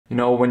You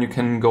know, when you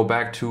can go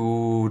back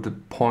to the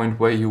point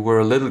where you were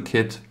a little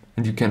kid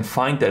and you can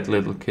find that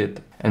little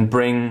kid and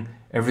bring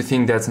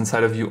everything that's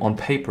inside of you on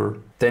paper,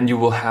 then you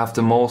will have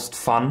the most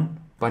fun,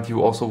 but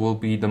you also will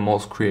be the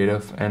most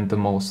creative and the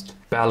most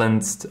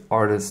balanced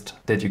artist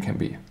that you can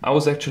be. I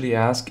was actually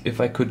asked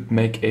if I could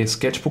make a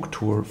sketchbook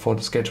tour for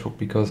the sketchbook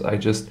because I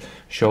just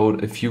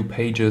showed a few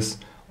pages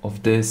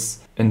of this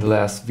in the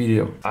last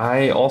video.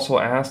 I also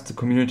asked the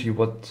community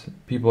what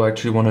people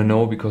actually want to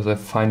know because I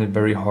find it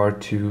very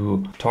hard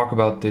to talk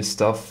about this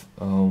stuff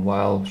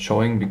while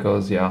showing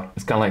because yeah,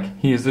 it's kind of like,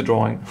 here's the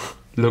drawing.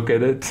 Look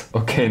at it.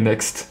 Okay,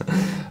 next.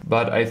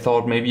 But I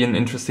thought maybe an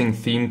interesting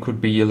theme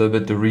could be a little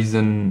bit the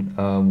reason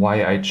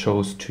why I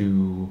chose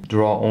to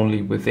draw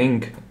only with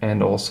ink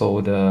and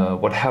also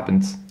what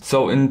happens.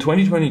 So in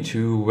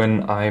 2022,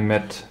 when I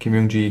met Kim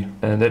Young-ji,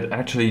 that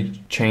actually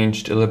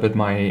changed a little bit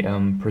my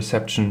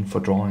perception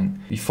for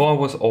drawing. Before I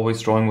was always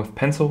drawing with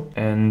pencil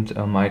and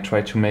I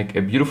tried to make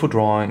a beautiful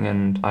drawing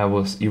and I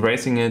was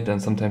erasing it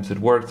and sometimes it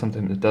worked,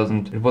 sometimes it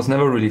doesn't. It was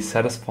never really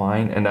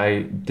satisfying and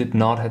I did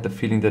not have the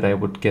feeling that I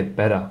would get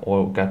better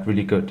or got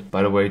really good.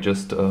 By the way,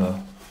 just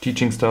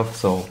teaching stuff,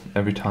 so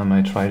every time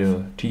I try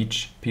to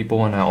teach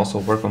people, and I also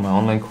work on my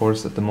online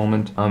course at the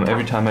moment,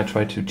 every time I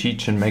try to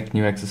teach and make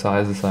new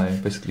exercises, I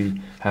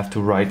basically have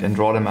to write and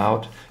draw them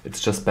out.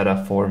 It's just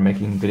better for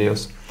making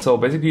videos. So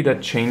basically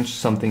that changed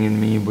something in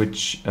me,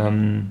 which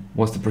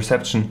was the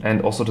perception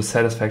and also the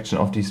satisfaction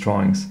of these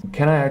drawings.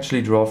 Can I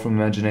actually draw from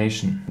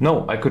imagination?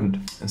 No, I couldn't.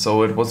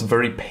 So it was a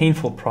very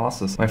painful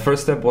process. My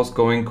first step was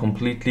going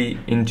completely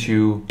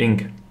into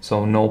ink.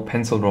 So no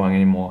pencil drawing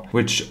anymore,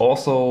 which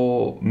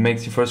also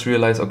makes you first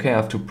realize, okay, I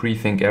have to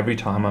pre-think every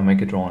time I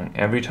make a drawing.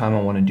 Every time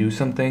I want to do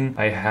something,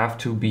 I have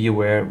to be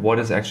aware what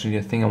is actually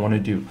the thing I want to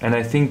do. And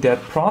I think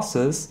that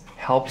process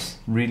helps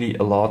really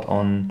a lot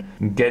on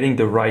getting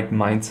the right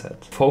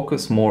mindset.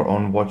 Focus more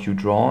on what you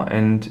draw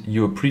and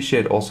you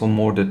appreciate also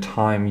more the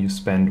time you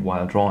spend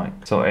while drawing.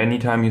 So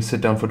anytime you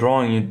sit down for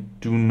drawing, you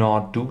do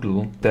not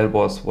doodle. That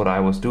was what I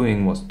was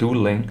doing, was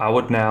doodling. I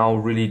would now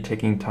really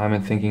taking time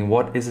and thinking,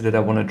 what is it that I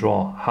want to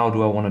draw? How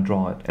do I want to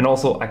draw it? And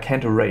also I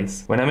can't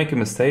erase. When I make a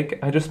mistake,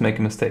 I just make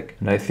a mistake.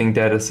 And I think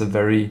that is a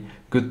very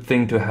good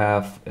thing to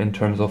have in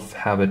terms of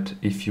habit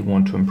if you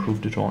want to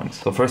improve the drawings.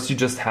 So first you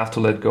just have to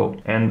let go.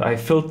 And I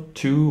filled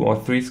 2 or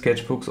 3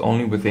 sketchbooks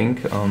only with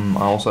ink.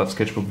 I also have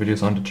sketchbook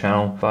videos on the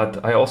channel,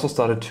 but I also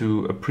started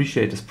to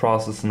appreciate this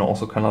process and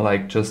also kind of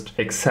like just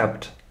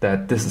accept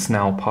that this is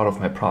now part of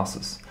my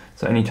process.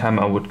 So anytime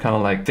I would kind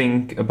of like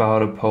think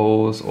about a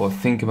pose or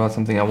think about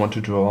something I want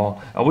to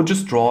draw, I would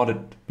just draw it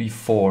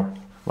before,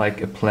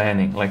 like a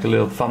planning, like a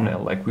little thumbnail,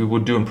 like we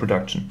would do in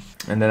production.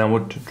 And then I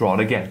would draw it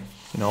again,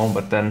 you know,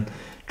 but then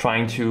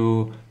trying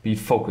to be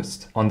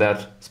focused on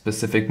that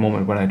specific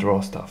moment when I draw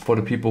stuff. For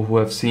the people who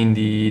have seen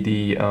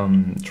the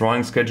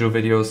drawing schedule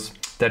videos,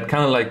 that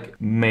kind of like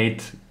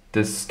made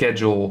this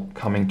schedule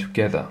coming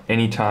together.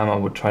 Anytime I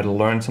would try to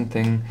learn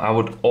something, I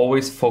would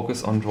always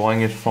focus on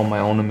drawing it from my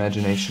own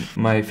imagination.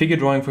 My figure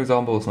drawing, for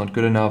example, is not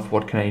good enough.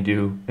 What can I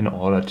do in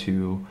order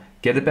to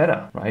get it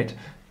better, right?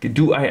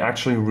 Do I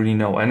actually really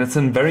know? And it's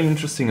a very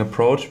interesting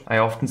approach. I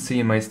often see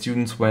in my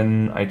students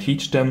when I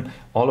teach them,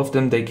 all of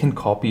them, they can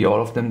copy,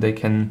 all of them, they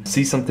can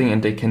see something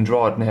and they can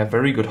draw it and they have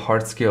very good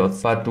hard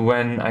skills. But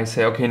when I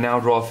say, okay, now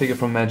draw a figure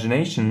from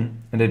imagination,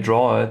 and they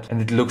draw it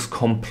and it looks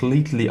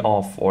completely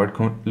off or it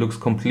looks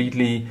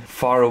completely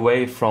far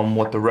away from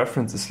what the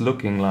reference is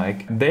looking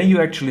like, there you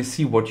actually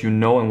see what you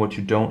know and what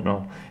you don't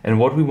know. And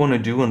what we want to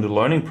do in the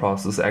learning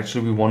process,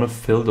 actually we want to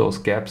fill those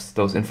gaps,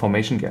 those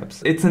information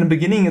gaps. It's in the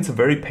beginning, it's a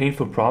very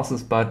painful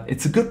process, but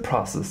it's a good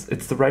process.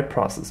 It's the right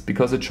process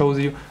because it shows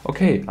you,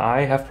 okay,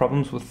 I have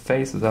problems with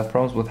faces, I have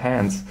problems with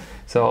hands.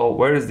 So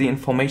where is the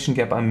information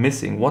gap I'm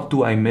missing? What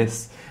do I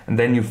miss? And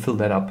then you fill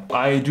that up.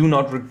 I do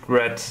not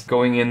regret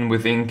going in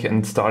with ink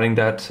and starting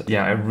that.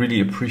 Yeah, I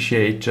really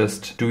appreciate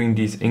just doing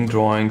these ink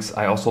drawings.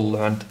 I also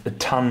learned a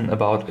ton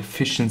about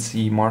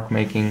efficiency, mark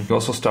making. You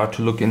also start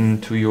to look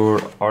into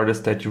your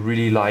artist that you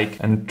really like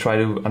and try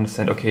to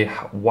understand, okay,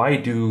 why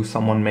do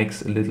someone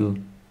makes a little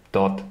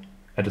dot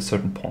at a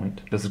certain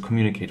point? Does it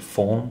communicate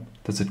form?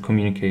 Does it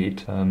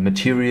communicate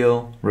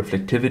material,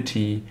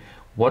 reflectivity?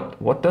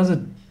 What does it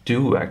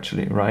do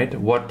actually, right?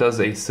 What does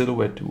a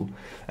silhouette do?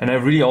 And I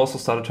really also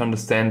started to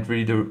understand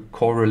really the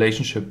core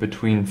relationship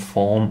between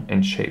form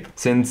and shape.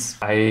 Since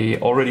I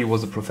already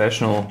was a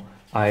professional,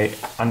 I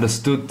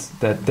understood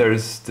that there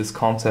is this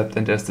concept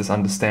and there's this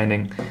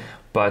understanding,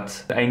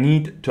 but I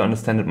need to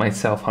understand it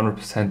myself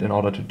 100% in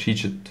order to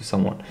teach it to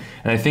someone.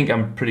 And I think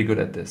I'm pretty good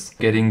at this,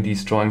 getting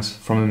these drawings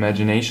from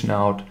imagination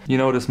out. You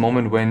know, this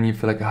moment when you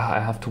feel like,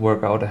 I have to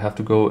work out, I have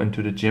to go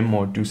into the gym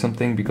or do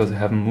something because I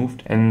haven't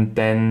moved. And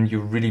then you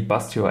really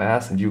bust your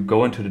ass and you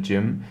go into the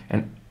gym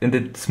and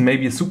it's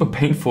maybe a super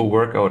painful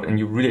workout and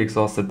you're really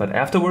exhausted, but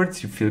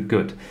afterwards you feel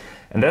good.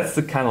 And that's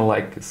the kind of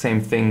like same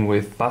thing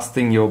with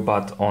busting your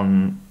butt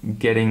on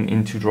getting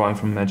into drawing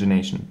from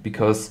imagination,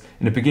 because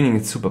in the beginning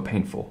it's super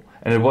painful.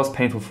 And it was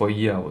painful for a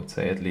year, I would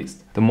say, at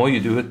least. The more you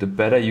do it, the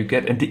better you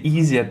get and the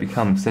easier it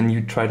becomes. Then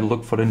you try to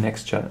look for the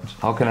next challenge.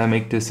 How can I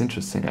make this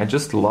interesting? I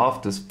just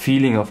love this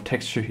feeling of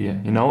texture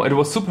here, you know? It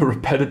was super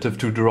repetitive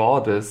to draw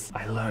this.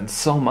 I learned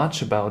so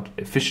much about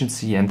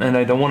efficiency and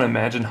I don't want to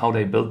imagine how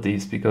they built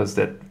these because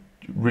that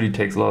really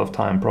takes a lot of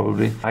time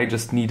probably. I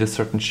just need a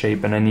certain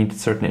shape and I need a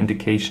certain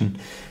indication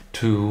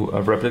to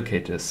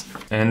replicate this.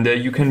 And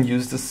you can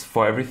use this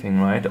for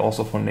everything, right?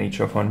 Also for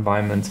nature, for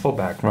environments, for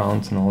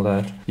backgrounds and all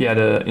that. Yeah,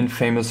 the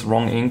infamous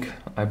wrong ink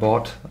I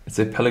bought. It's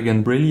a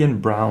Pelikan Brilliant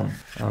Brown.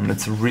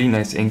 It's a really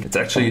nice ink. It's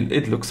actually,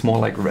 it looks more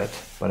like red,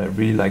 but I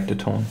really like the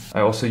tone. I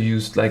also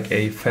used like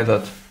a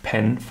feathered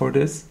pen for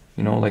this,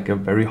 you know, like a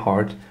very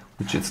hard,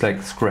 which is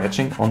like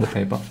scratching on the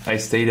paper. I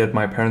stayed at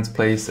my parents'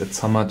 place at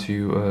summer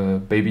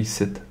to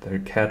babysit their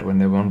cat when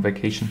they were on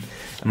vacation.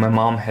 And my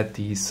mom had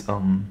these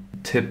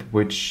tip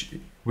which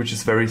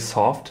is very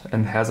soft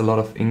and has a lot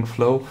of ink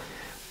flow,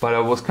 but I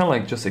was kind of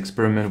like just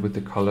experiment with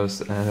the colors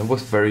and it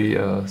was very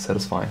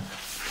satisfying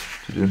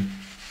to do.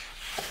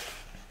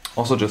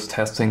 Also just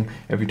testing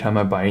every time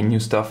I buy new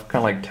stuff,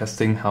 kind of like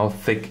testing how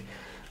thick,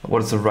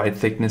 what is the right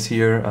thickness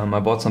here. I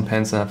bought some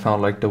pens and I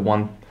found like the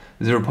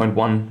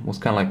 0.1 was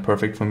kind of like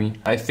perfect for me.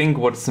 I think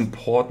what's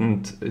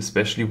important,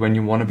 especially when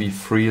you want to be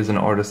free as an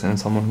artist and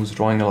someone who's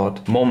drawing a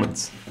lot,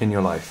 moments in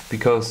your life,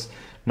 because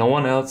no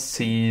one else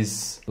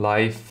sees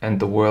life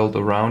and the world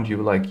around you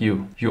like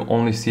you. You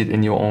only see it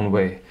in your own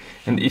way.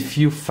 And if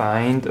you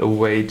find a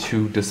way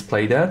to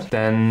display that,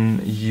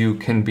 then you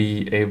can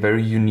be a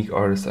very unique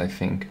artist, I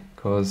think.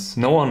 Because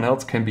no one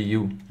else can be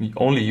you.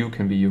 Only you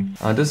can be you.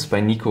 This is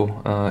by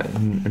Nico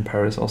in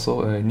Paris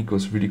also. Nico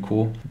is really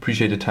cool.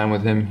 Appreciate the time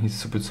with him. He's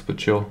super, super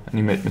chill. And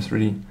he made this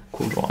really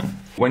cool drawing.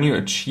 When you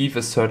achieve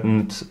a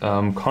certain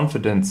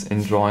confidence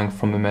in drawing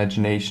from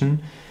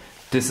imagination,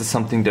 this is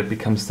something that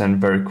becomes then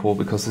very cool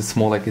because it's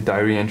more like a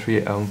diary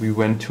entry. We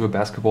went to a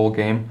basketball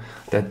game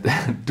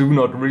that do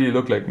not really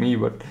look like me,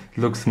 but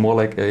looks more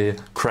like a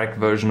cracked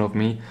version of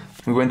me.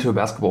 We went to a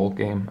basketball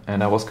game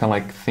and I was kind of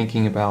like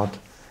thinking about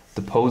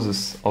the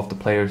poses of the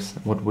players,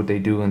 what would they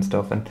do and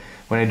stuff. And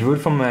when I drew it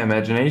from my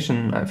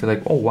imagination, I feel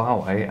like, oh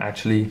wow, I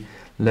actually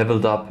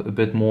leveled up a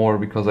bit more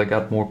because I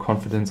got more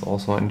confidence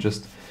also in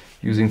just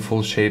using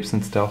full shapes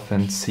and stuff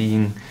and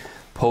seeing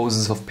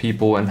poses of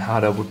people and how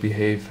that would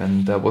behave,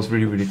 and that was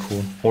really, really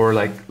cool. Or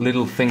like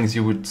little things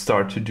you would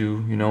start to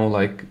do, you know,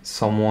 like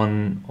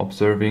someone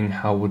observing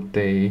how would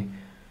they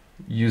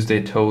use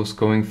their toes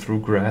going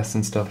through grass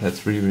and stuff.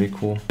 That's really, really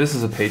cool. This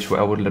is a page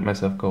where I would let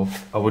myself go.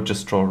 I would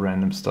just draw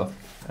random stuff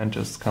and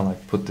just kind of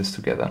like put this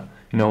together,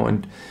 you know.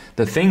 And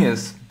the thing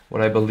is,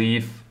 what I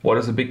believe, what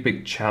is a big,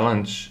 big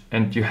challenge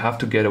and you have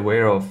to get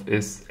aware of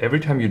is every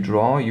time you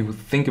draw, you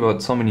think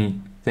about so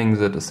many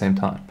things at the same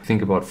time. You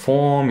think about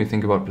form, you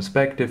think about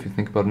perspective, you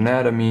think about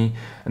anatomy,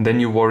 and then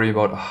you worry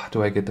about,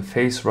 do I get the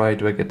face right?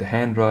 Do I get the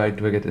hand right?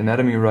 Do I get the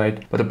anatomy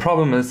right? But the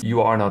problem is you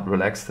are not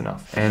relaxed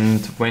enough.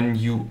 And when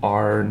you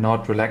are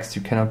not relaxed,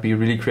 you cannot be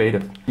really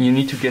creative. You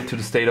need to get to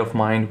the state of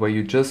mind where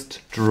you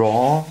just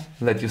draw,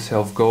 let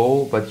yourself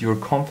go, but you're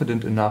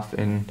confident enough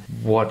in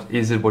what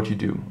is it what you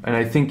do. And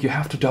I think you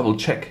have to double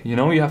check, you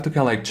know, you have to kind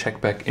of like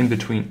check back in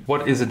between.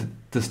 What is it,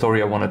 the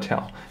story I want to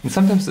tell? And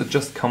sometimes it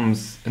just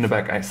comes in the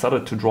back. I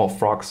started to draw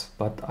frogs,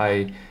 but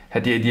I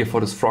had the idea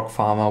for this frog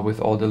farmer with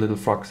all the little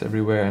frogs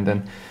everywhere, and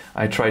then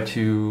I tried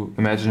to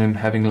imagine him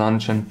having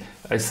lunch, and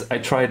I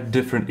tried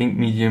different ink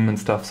medium and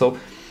stuff. So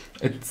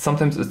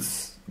sometimes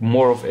it's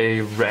more of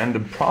a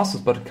random process,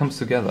 but it comes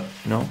together,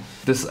 you know.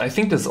 I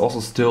think this is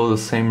also still the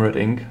same red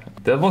ink.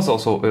 That was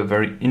also a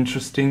very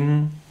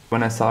interesting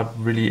when I start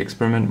really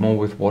experiment more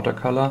with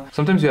watercolor.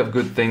 Sometimes you have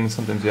good things,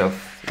 sometimes you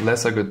have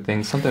lesser good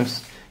things,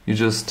 sometimes you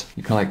kind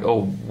of like,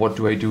 oh, what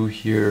do I do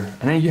here?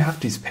 And then you have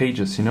these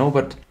pages, you know,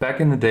 but back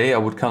in the day I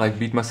would kind of like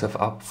beat myself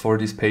up for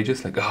these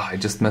pages, like, oh, I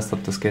just messed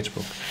up the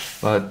sketchbook.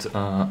 But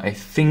I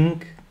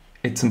think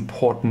it's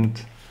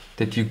important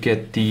that you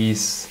get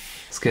these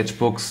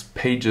sketchbooks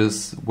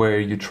pages where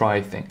you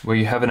try things, where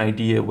you have an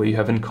idea, where you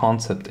have a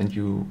concept and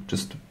you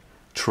just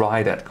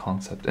try that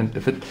concept.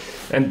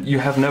 And you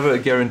have never a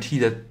guarantee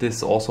that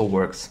this also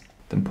works.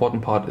 The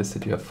important part is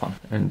that you have fun.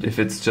 And if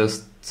it's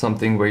just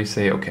something where you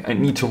say, okay, I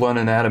need to learn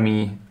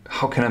anatomy,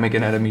 how can I make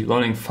anatomy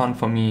learning fun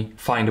for me?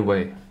 Find a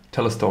way,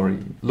 tell a story,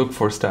 look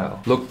for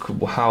style, look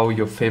how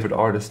your favorite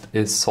artist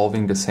is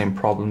solving the same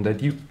problem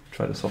that you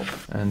try to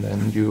solve. And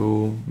then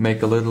you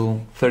make a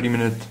little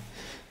 30-minute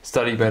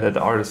study by that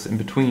artist in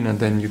between, and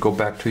then you go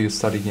back to your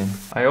study again.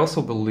 I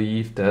also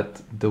believe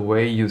that the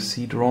way you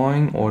see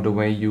drawing or the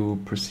way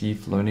you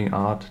perceive learning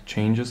art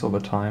changes over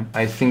time.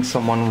 I think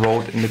someone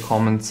wrote in the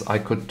comments I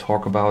could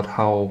talk about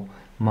how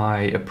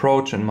my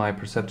approach and my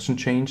perception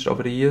changed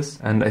over the years,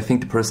 and I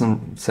think the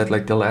person said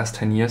like the last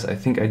 10 years. I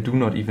think I do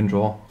not even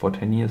draw for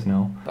 10 years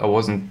now. I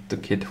wasn't the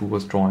kid who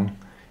was drawing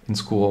in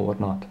school or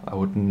whatnot. I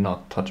would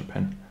not touch a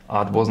pen.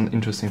 Art wasn't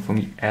interesting for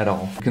me at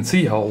all. You can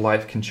see how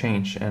life can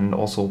change, and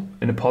also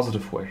in a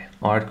positive way.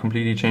 Art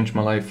completely changed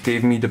my life,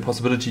 gave me the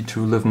possibility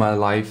to live my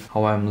life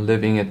how I'm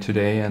living it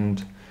today,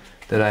 and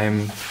that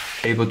I'm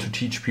able to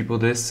teach people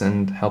this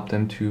and help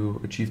them to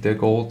achieve their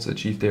goals,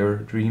 achieve their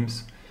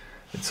dreams.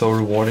 It's so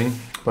rewarding,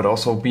 but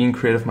also being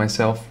creative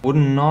myself. Would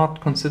not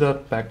consider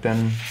back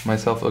then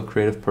myself a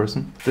creative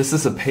person. This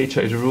is a page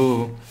I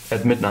drew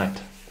at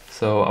midnight.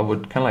 So I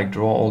would kind of like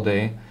draw all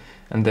day,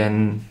 and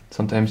then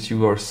sometimes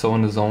you are so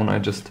in the zone. I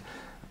just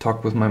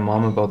talked with my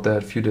mom about that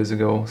a few days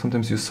ago.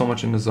 Sometimes you're so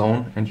much in the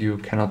zone and you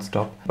cannot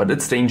stop. But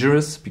it's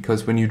dangerous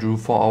because when you drew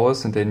 4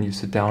 hours and then you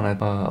sit down at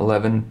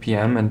 11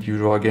 p.m. and you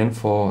draw again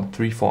for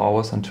 3-4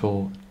 hours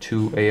until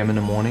 2 a.m. in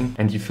the morning,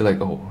 and you feel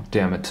like, oh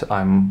damn it,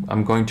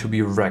 I'm going to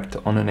be wrecked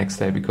on the next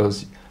day,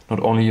 because not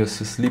only your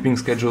sleeping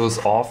schedule is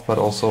off, but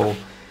also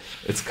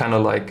it's kind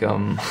of like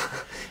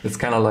it's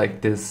kind of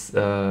like this.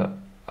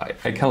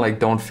 I kind of like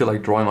don't feel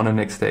like drawing on the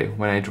next day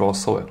when I draw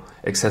so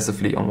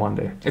excessively on one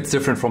day. It's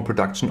different from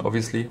production,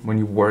 obviously. When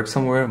you work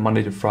somewhere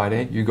Monday to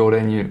Friday, you go there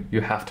and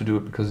you have to do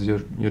it because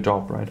it's your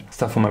job, right?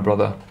 Stuff for my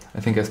brother. I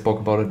think I spoke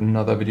about it in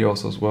another video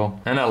also as well.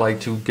 And I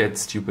like to get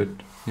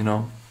stupid, you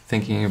know,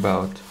 thinking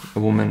about a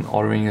woman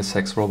ordering a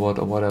sex robot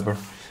or whatever,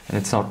 and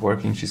it's not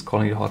working. She's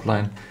calling the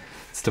hotline.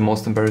 It's the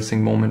most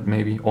embarrassing moment,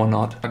 maybe, or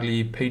not.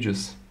 Ugly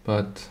pages,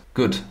 but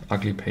good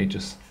ugly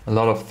pages. A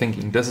lot of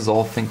thinking. This is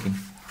all thinking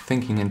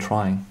and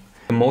trying.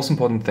 The most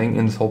important thing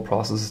in this whole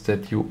process is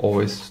that you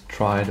always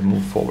try to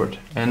move forward,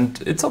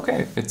 and it's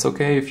okay. It's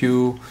okay if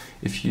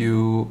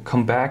you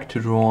come back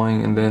to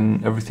drawing and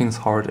then everything's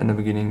hard in the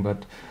beginning,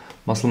 but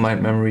muscle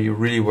mind memory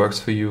really works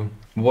for you.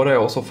 What I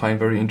also find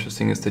very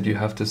interesting is that you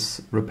have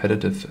this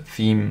repetitive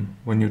theme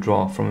when you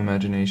draw from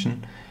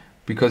imagination,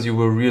 because you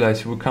will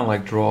realize you will kind of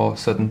like draw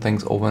certain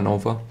things over and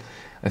over.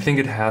 I think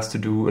it has to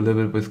do a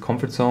little bit with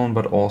comfort zone,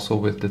 but also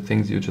with the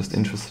things you're just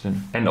interested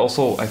in. And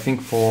also, I think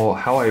for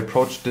how I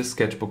approached this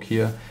sketchbook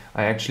here,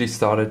 I actually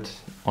started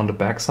on the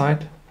back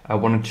side. I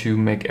wanted to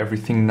make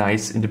everything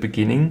nice in the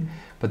beginning,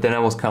 but then I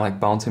was kind of like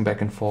bouncing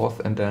back and forth,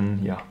 and then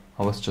yeah,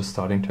 I was just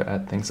starting to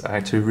add things. I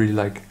actually really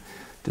like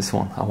this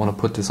one. I want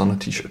to put this on a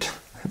t-shirt.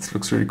 It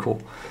looks really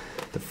cool.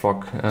 The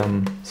frog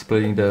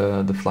splitting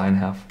the fly in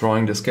half.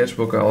 Drawing the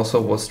sketchbook, I also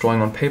was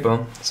drawing on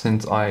paper,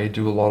 since I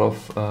do a lot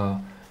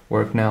of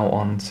work now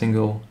on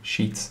single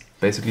sheets.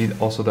 Basically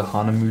also the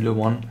Hanemühle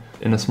one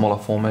in a smaller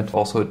format.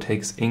 Also it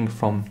takes ink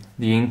from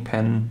the ink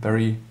pen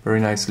very, very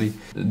nicely.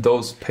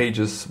 Those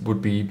pages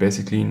would be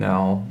basically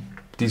now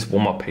these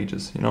warm-up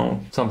pages, you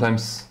know.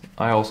 Sometimes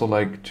I also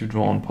like to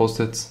draw on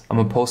post-its. I'm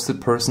a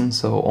post-it person,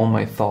 so all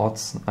my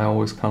thoughts, I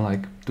always kind of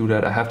like do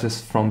that. I have this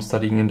from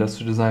studying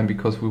industrial design,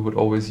 because we would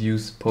always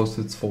use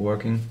post-its for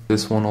working.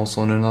 This one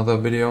also in another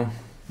video.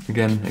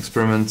 Again,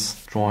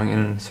 experiments, drawing in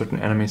a certain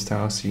anime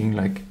style, seeing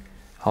like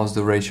how's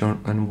the ratio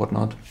and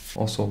whatnot.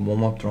 Also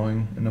warm-up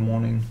drawing in the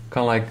morning.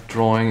 Kind of like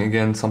drawing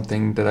again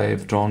something that I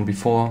have drawn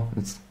before.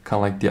 It's kind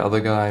of like the other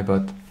guy,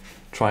 but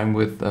trying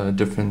with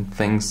different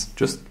things,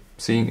 just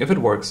seeing if it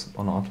works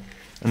or not.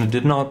 And it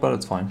did not, but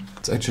it's fine.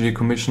 It's actually a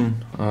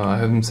commission I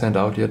haven't sent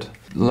out yet.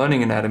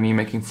 Learning anatomy,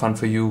 making fun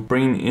for you,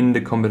 bringing in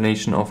the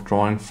combination of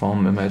drawing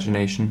from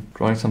imagination,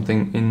 drawing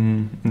something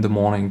in the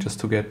morning just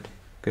to get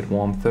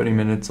warm, 30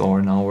 minutes or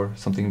an hour,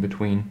 something in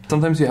between.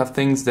 Sometimes you have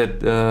things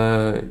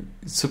that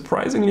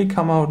surprisingly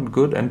come out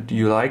good and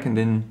you like, and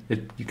then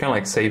you kind of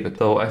like save it.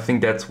 So I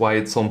think that's why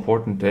it's so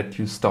important that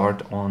you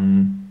start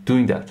on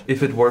doing that.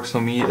 If it works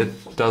for me,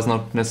 it does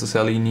not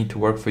necessarily need to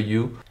work for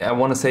you. I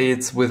want to say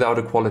it's without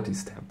a quality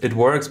stamp. It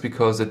works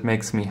because it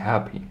makes me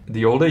happy.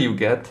 The older you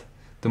get,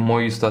 the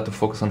more you start to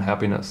focus on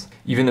happiness.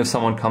 Even if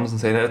someone comes and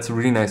says, that's a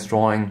really nice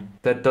drawing,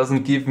 that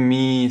doesn't give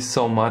me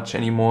so much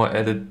anymore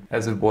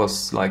as it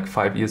was like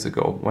 5 years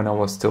ago, when I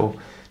was still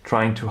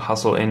trying to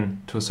hustle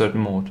in to a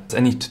certain mode. I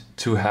need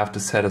to have the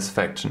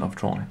satisfaction of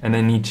drawing, and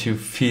I need to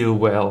feel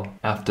well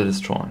after this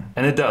drawing.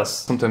 And it does.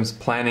 Sometimes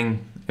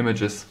planning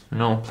images, you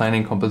know,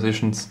 planning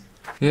compositions.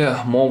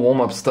 Yeah, more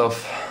warm-up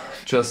stuff,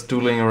 just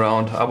doodling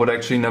around. I would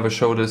actually never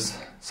show this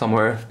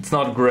somewhere. It's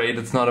not great,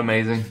 it's not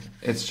amazing.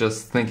 It's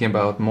just thinking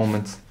about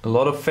moments. A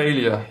lot of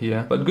failure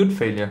here, but good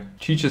failure.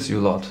 Teaches you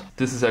a lot.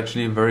 This is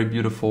actually a very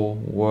beautiful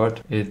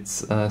word.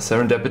 It's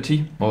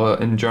serendipity, or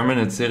in German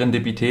it's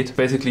Serendipität.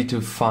 Basically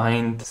to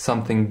find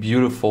something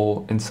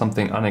beautiful in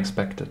something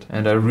unexpected.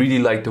 And I really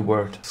like the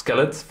word.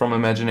 Skeletons from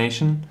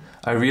imagination.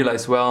 I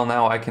realized, well,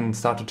 now I can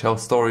start to tell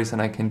stories,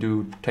 and I can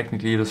do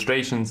technically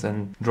illustrations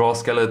and draw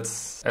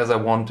skeletons as I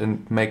want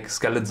and make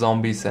skeleton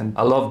zombies, and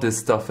I love this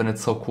stuff, and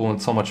it's so cool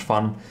and so much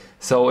fun.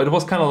 So it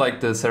was kind of like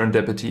the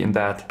serendipity in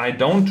that. I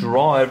don't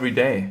draw every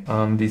day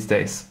these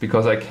days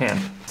because I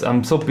can't.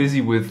 I'm so busy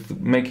with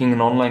making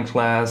an online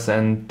class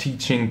and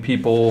teaching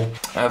people.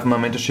 I have my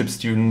mentorship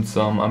students,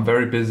 I'm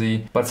very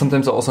busy. But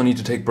sometimes I also need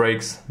to take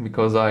breaks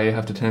because I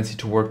have the tendency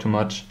to work too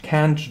much.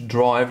 Can't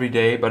draw every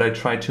day, but I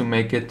try to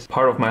make it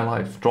part of my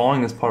life.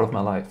 Drawing is part of my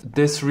life.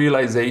 This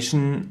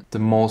realization, the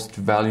most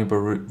valuable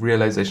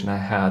realization I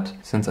had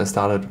since I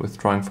started with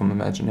drawing from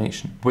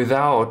imagination.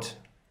 Without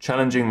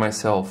challenging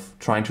myself,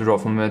 trying to draw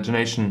from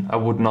imagination, I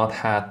would not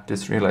have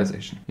this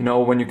realization. You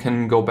know, when you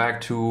can go back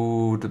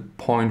to the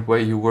point where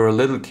you were a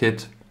little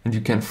kid and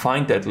you can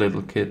find that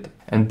little kid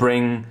and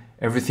bring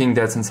everything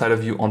that's inside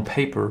of you on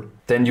paper,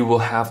 then you will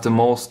have the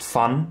most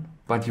fun,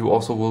 but you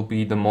also will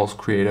be the most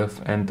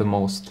creative and the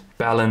most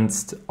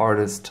balanced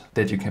artist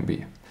that you can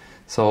be.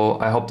 So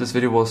I hope this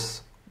video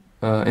was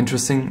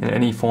interesting in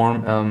any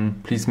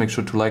form. Please make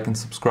sure to like and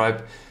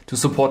subscribe to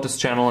support this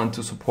channel and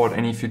to support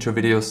any future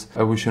videos.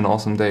 I wish you an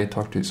awesome day.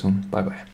 Talk to you soon. Bye bye.